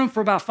 I got room for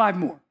about 5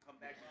 more.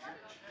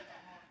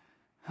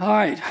 All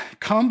right,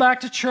 come back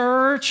to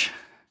church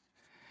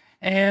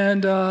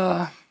and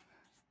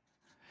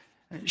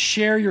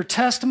share your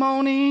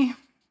testimony.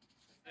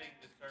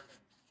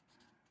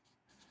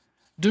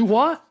 Do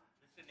what?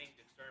 Listening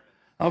to sermons.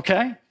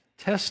 Okay,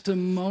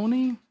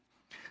 testimony.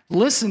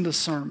 Listen to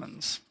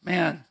sermons.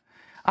 Man,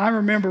 I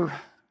remember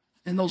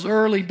in those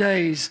early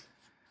days,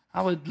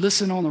 I would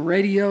listen on the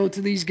radio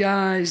to these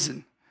guys,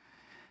 and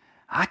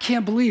I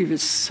can't believe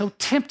it's so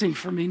tempting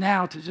for me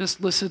now to just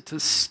listen to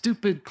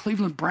stupid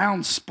Cleveland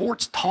Browns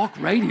sports talk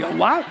radio.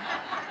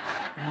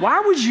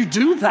 Why would you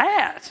do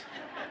that?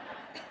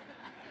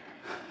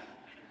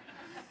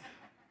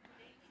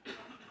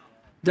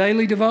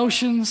 Daily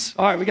devotions.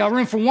 All right, we got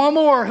room for one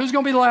more. Who's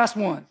going to be the last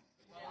one?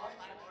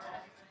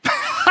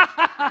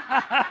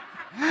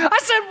 I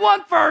said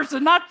one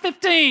person, not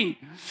 15.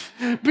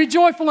 Be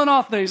joyful in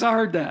all things. I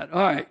heard that.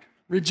 All right.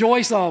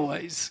 Rejoice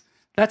always.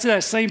 That's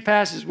that same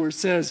passage where it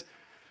says,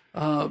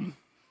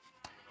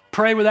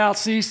 pray without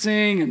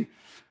ceasing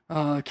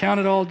and count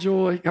it all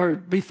joy, or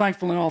be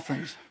thankful in all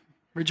things.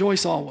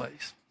 Rejoice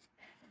always.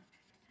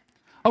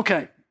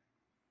 Okay.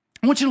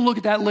 I want you to look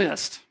at that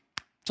list.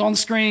 It's on the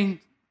screen.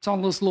 It's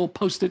on this little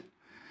Post-it.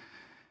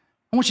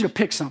 I want you to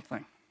pick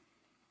something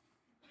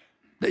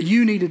that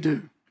you need to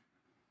do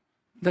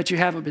that you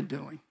haven't been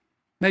doing.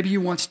 Maybe you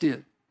once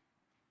did.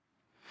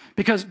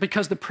 Because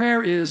the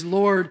prayer is,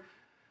 Lord,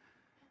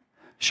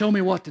 show me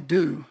what to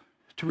do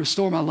to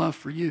restore my love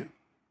for you.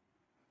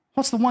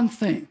 What's the one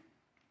thing?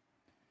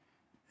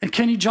 And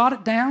can you jot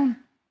it down?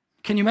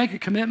 Can you make a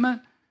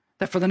commitment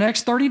that for the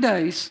next 30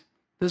 days,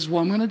 this is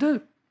what I'm going to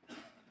do?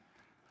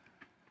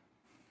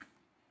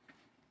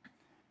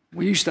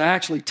 We used to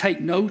actually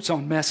take notes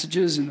on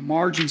messages in the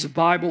margins of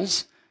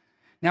Bibles.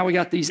 Now we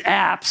got these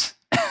apps.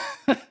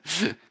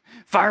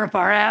 Fire up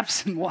our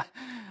apps, and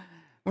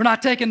we're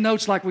not taking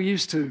notes like we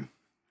used to.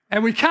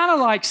 And we kind of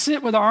like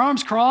sit with our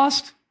arms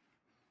crossed.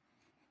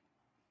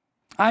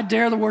 I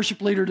dare the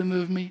worship leader to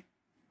move me.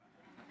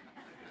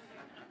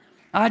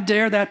 I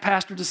dare that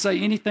pastor to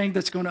say anything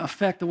that's going to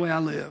affect the way I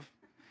live.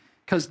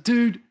 Because,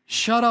 dude,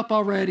 shut up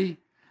already.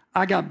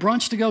 I got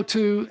brunch to go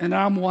to, and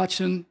I'm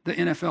watching the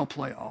NFL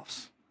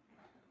playoffs.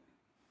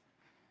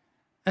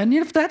 And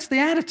if that's the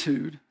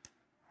attitude,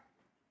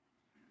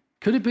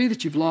 could it be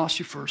that you've lost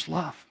your first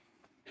love?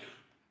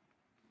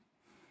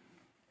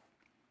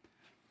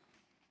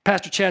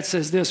 Pastor Chad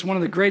says this, one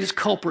of the greatest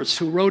culprits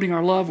to eroding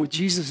our love with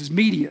Jesus is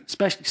media,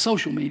 especially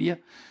social media.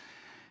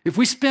 If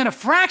we spent a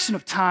fraction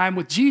of time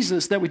with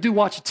Jesus that we do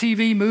watching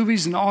TV,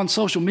 movies, and on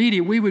social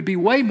media, we would be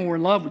way more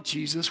in love with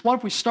Jesus. What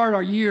if we start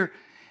our year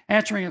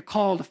answering a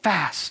call to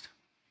fast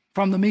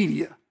from the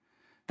media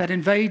that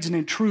invades and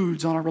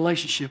intrudes on our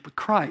relationship with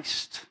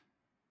Christ?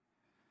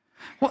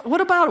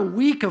 What about a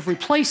week of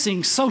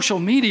replacing social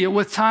media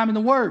with time in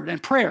the Word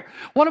and prayer?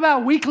 What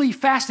about weekly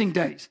fasting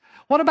days?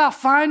 What about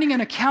finding an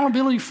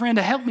accountability friend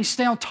to help me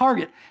stay on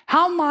target?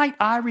 How might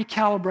I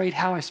recalibrate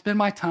how I spend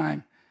my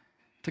time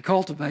to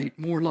cultivate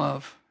more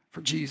love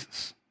for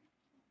Jesus?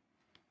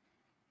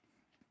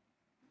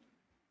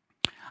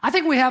 I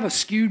think we have a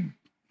skewed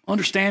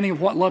understanding of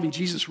what loving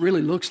Jesus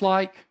really looks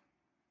like.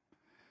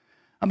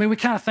 I mean, we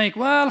kind of think,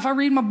 well, if I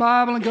read my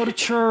Bible and go to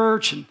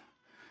church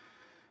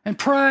and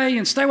pray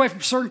and stay away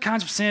from certain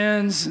kinds of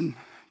sins and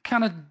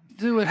kind of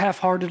do it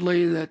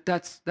half-heartedly,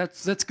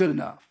 that's good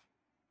enough.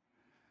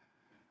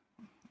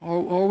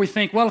 Or we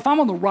think, well, if I'm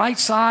on the right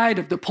side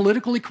of the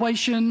political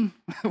equation,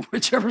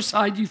 whichever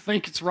side you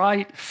think is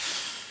right,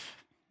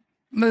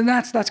 then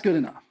that's good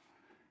enough.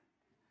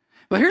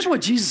 But here's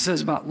what Jesus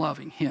says about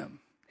loving him.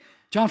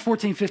 John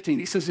 14:15,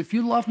 he says, if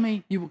you love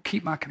me, you will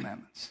keep my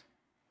commandments.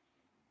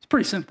 It's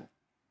pretty simple.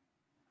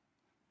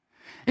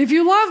 If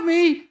you love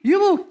me, you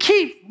will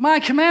keep my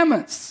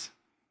commandments.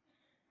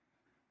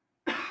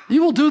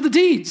 You will do the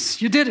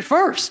deeds. You did it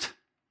first.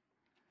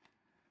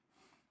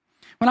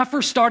 When I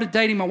first started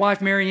dating my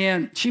wife, Mary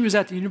Ann, she was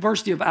at the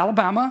University of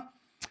Alabama,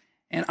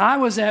 and I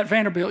was at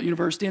Vanderbilt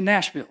University in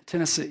Nashville,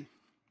 Tennessee.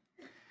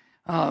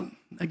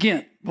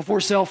 Again, before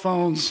cell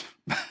phones,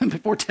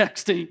 before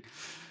texting,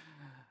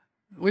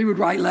 we would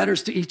write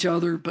letters to each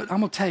other, but I'm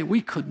going to tell you,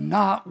 we could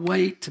not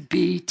wait to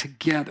be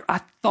together.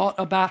 I thought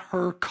about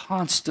her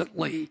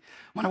constantly.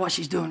 Wonder what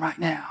she's doing right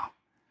now.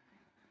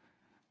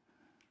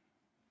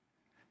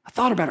 I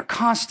thought about her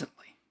constantly.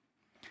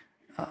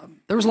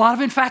 There was a lot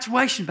of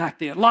infatuation back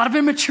then, a lot of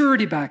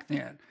immaturity back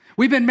then.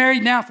 We've been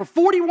married now for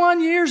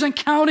 41 years and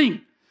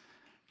counting.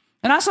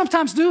 And I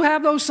sometimes do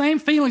have those same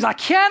feelings. I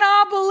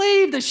cannot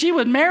believe that she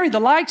would marry the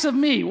likes of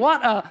me.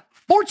 What a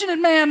fortunate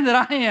man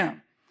that I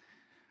am.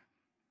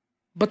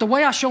 But the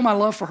way I show my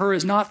love for her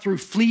is not through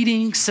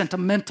fleeting,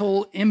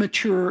 sentimental,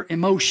 immature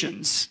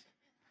emotions.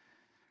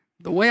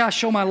 The way I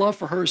show my love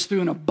for her is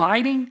through an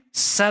abiding,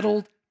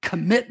 settled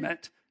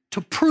commitment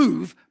to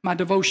prove my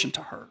devotion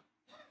to her.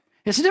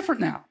 It's different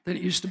now than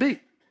it used to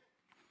be.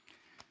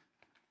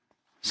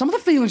 Some of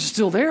the feelings are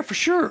still there for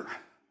sure,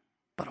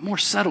 but a more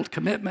settled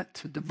commitment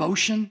to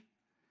devotion,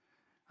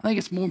 I think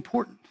it's more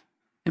important.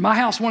 In my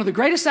house, one of the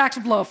greatest acts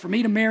of love for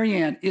me to Mary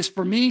Ann is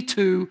for me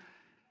to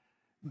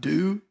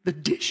do the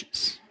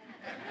dishes.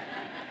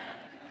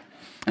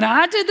 Now,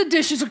 I did the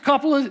dishes a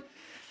couple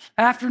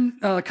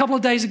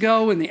of days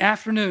ago in the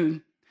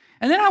afternoon.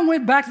 And then I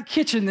went back to the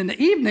kitchen in the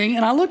evening,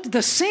 and I looked at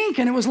the sink,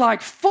 and it was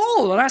like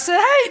full. And I said,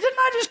 hey, didn't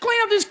I just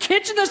clean up this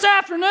kitchen this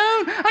afternoon?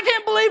 I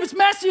can't believe it's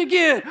messy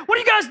again. What are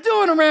you guys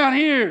doing around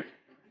here?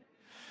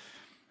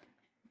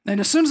 And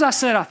as soon as I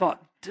said, I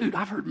thought, dude,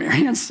 I've heard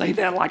Mary Ann say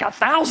that like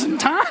 1,000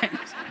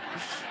 times.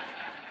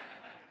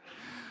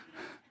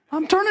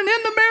 I'm turning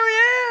into Mary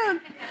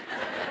Ann.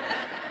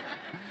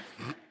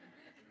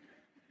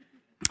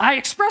 I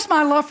express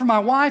my love for my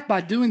wife by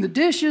doing the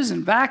dishes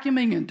and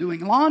vacuuming and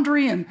doing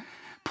laundry and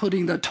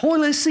putting the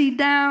toilet seat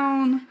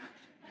down.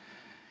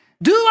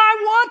 Do I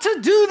want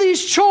to do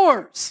these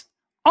chores?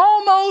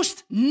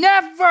 Almost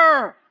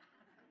never.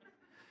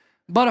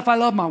 But if I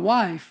love my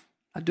wife,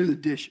 I do the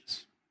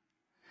dishes.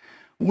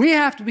 We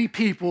have to be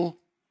people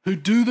who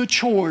do the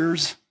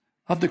chores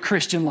of the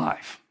Christian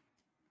life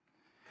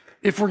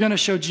if we're going to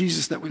show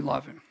Jesus that we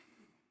love him.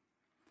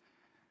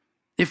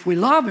 If we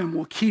love him,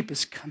 we'll keep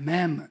his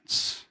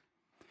commandments.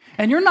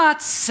 And you're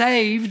not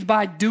saved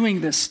by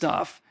doing this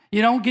stuff.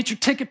 You don't get your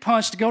ticket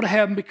punched to go to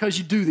heaven because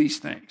you do these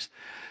things.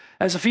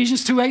 As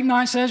Ephesians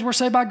 2:8-9 says, we're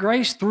saved by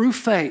grace through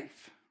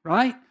faith,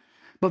 right?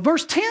 But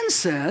verse 10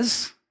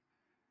 says,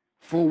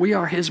 for we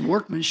are his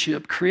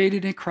workmanship,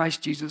 created in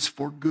Christ Jesus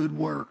for good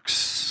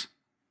works.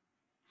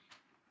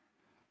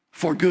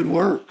 For good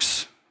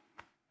works.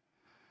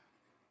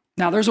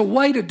 Now, there's a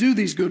way to do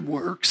these good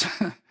works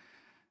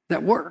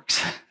that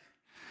works.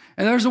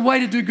 And there's a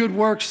way to do good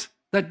works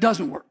that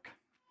doesn't work.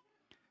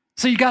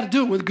 So you got to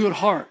do it with a good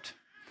heart.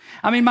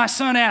 I mean, my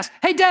son asked,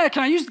 hey, Dad,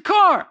 can I use the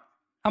car?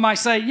 I might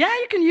say, yeah,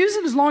 you can use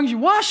it as long as you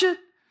wash it.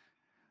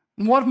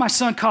 And what if my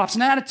son cops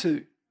an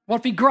attitude? What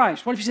if he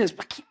gripes? What if he says,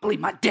 I can't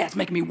believe my dad's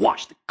making me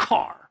wash the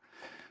car.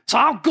 So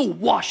I'll go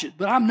wash it,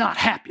 but I'm not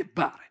happy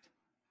about it.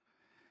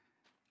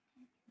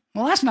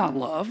 Well, that's not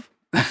love.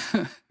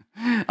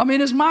 I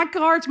mean, it's my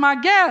car, it's my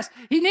gas.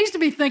 He needs to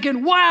be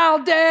thinking,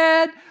 wow,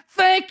 Dad,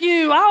 Thank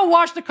you. I'll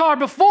wash the car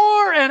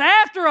before and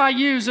after I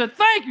use it.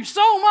 Thank you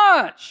so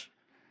much.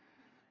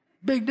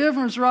 Big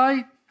difference,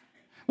 right?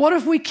 What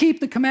if we keep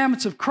the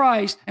commandments of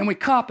Christ and we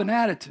cop an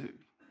attitude?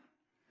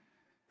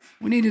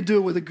 We need to do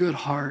it with a good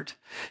heart.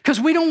 Because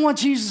we don't want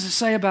Jesus to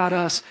say about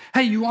us,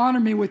 hey, you honor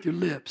me with your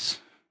lips.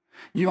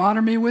 You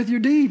honor me with your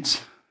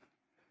deeds.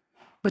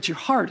 But your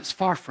heart is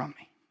far from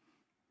me.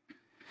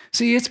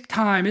 See, it's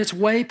time, it's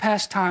way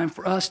past time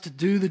for us to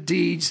do the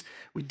deeds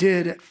we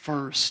did at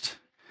first.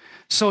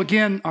 So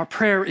again, our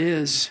prayer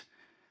is,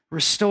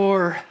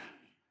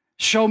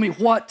 show me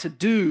what to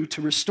do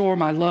to restore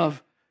my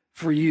love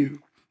for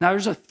you. Now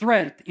there's a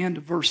threat at the end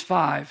of verse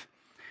 5.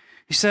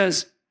 He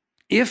says,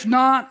 if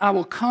not, I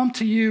will come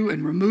to you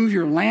and remove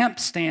your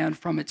lampstand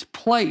from its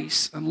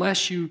place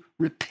unless you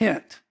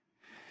repent.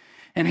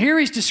 And here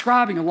he's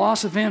describing a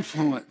loss of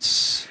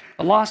influence,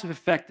 a loss of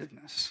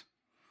effectiveness.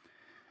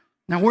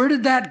 Now, where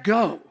did that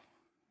go?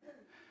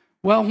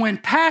 Well, when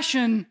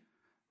passion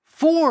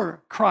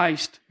for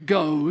Christ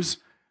goes,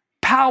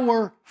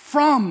 power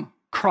from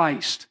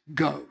Christ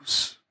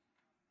goes.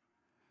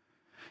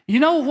 You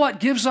know what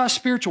gives us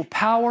spiritual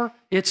power?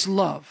 It's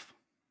love.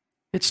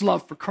 It's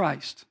love for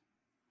Christ.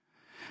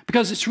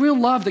 Because it's real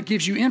love that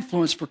gives you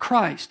influence for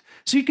Christ.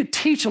 So you could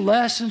teach a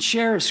lesson,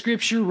 share a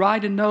scripture,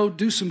 write a note,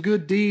 do some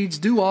good deeds,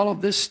 do all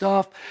of this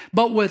stuff.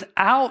 But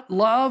without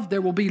love,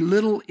 there will be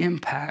little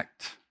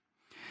impact.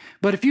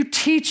 But if you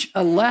teach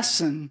a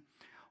lesson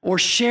or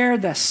share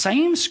the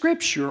same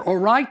scripture or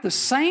write the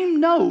same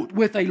note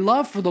with a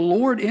love for the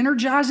Lord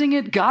energizing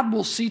it, God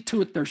will see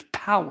to it there's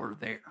power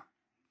there.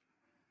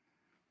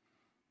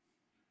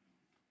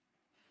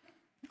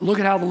 Look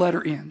at how the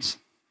letter ends.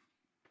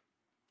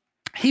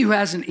 He who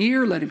has an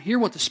ear, let him hear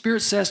what the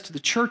Spirit says to the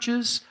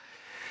churches.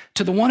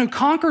 To the one who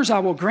conquers, I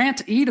will grant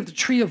to eat of the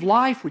tree of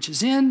life, which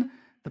is in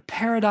the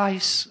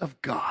paradise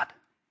of God.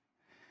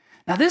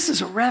 Now, this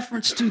is a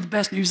reference to the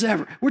best news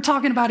ever. We're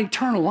talking about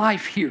eternal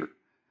life here.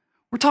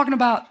 We're talking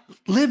about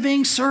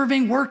living,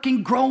 serving,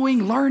 working,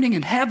 growing, learning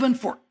in heaven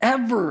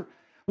forever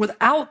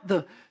without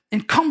the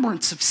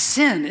encumbrance of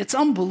sin. It's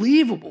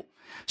unbelievable.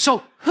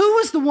 So, who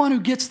is the one who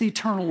gets the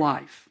eternal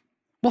life?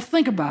 Well,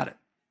 think about it.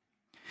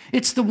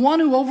 It's the one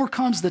who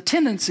overcomes the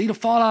tendency to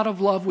fall out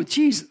of love with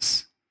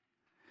Jesus.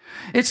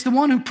 It's the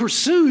one who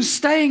pursues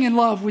staying in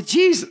love with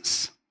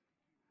Jesus.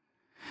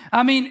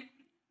 I mean,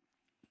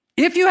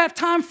 if you have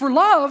time for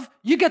love,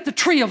 you get the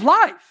tree of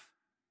life.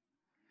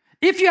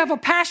 If you have a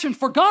passion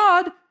for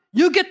God,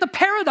 you get the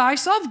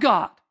paradise of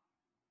God.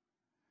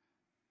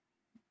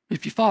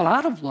 If you fall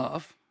out of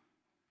love,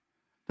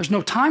 there's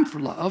no time for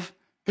love,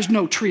 there's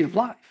no tree of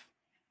life.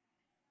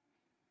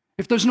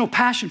 If there's no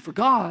passion for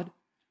God,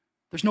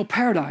 there's no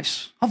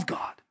paradise of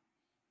God.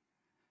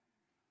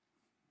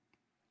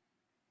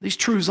 These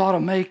truths ought to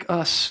make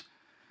us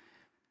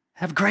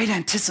have great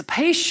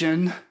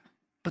anticipation,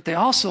 but they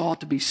also ought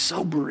to be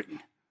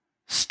sobering,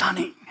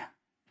 stunning.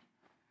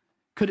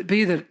 Could it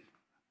be that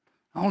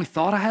I only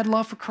thought I had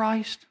love for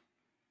Christ,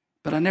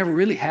 but I never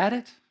really had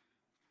it?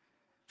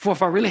 For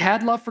if I really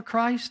had love for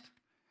Christ,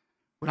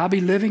 would I be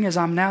living as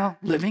I'm now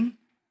living?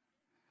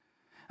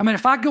 I mean,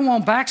 if I go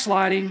on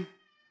backsliding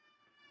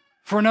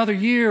for another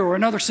year or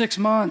another 6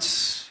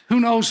 months, who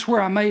knows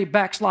where I may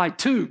backslide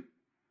to?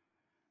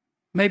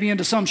 Maybe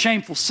into some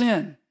shameful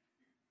sin.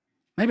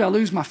 Maybe I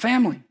lose my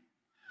family.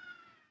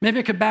 Maybe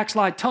I could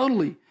backslide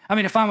totally. I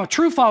mean, if I'm a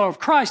true follower of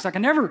Christ, I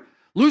can never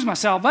lose my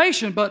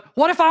salvation, but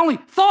what if I only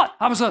thought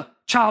I was a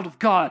child of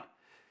God?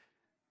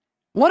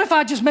 What if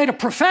I just made a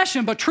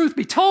profession, but truth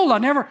be told, I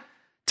never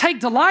take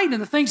delight in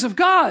the things of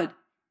God?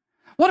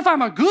 What if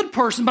I'm a good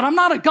person, but I'm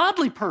not a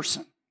godly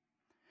person?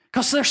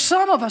 Because there's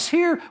some of us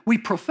here, we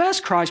profess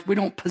Christ, we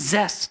don't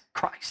possess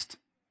Christ.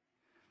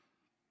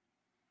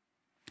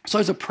 So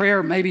as a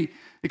prayer maybe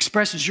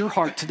expresses your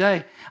heart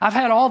today, I've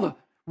had all the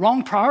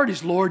wrong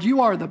priorities, Lord.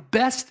 You are the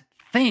best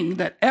thing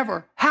that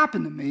ever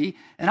happened to me,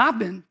 and I've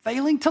been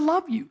failing to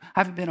love you.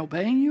 I haven't been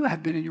obeying you. I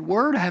haven't been in your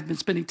word. I haven't been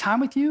spending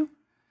time with you.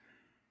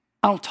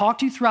 I don't talk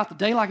to you throughout the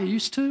day like I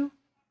used to.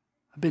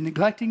 I've been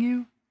neglecting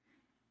you.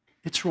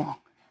 It's wrong.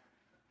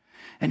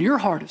 And your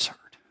heart is hurt.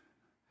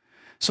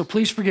 So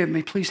please forgive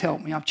me. Please help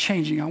me. I'm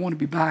changing. I want to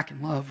be back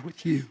in love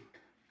with you.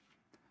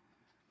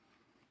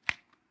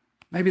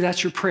 Maybe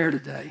that's your prayer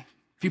today.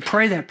 If you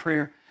pray that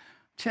prayer,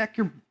 check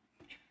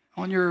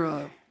on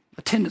your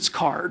attendance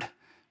card.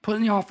 Put it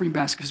in the offering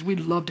basket because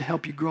we'd love to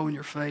help you grow in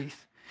your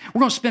faith. We're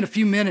going to spend a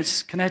few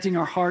minutes connecting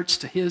our hearts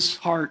to His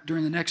heart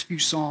during the next few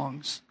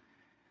songs.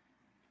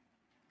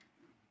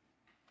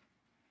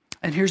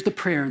 And here's the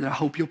prayer that I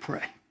hope you'll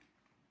pray.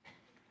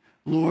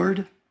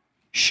 Lord,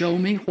 show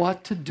me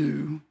what to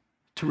do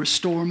to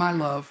restore my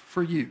love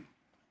for you.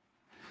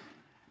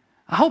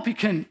 I hope you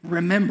can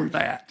remember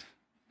that.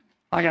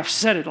 Like I've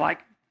said it like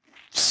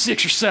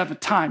 6 or 7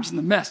 times in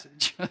the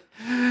message.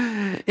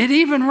 It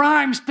even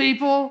rhymes,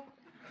 people.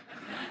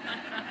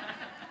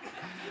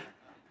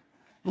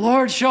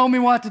 Lord, show me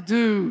what to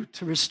do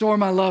to restore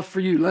my love for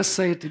you. Let's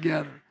say it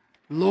together.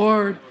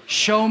 Lord,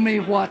 show me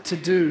what to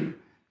do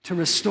to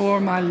restore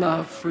my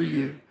love for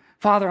you.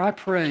 Father, I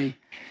pray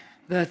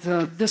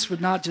that this would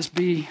not just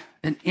be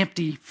an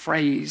empty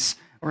phrase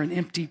or an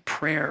empty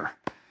prayer,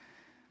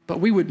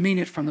 but we would mean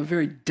it from the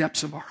very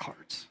depths of our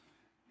hearts.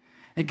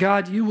 And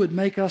God, you would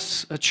make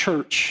us a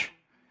church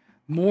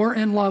more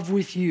in love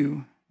with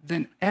you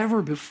than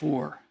ever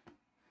before,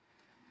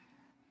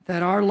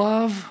 that our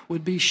love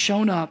would be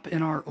shown up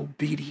in our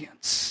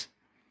obedience,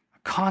 a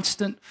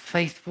constant,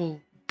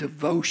 faithful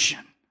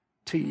devotion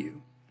to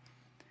you.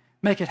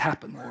 Make it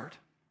happen, Lord.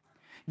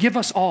 Give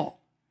us all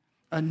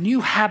a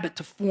new habit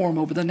to form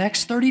over the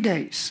next 30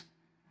 days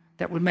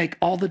that would make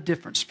all the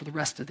difference for the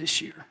rest of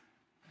this year.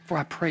 For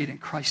I prayed in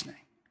Christ's name.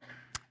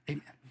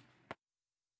 Amen.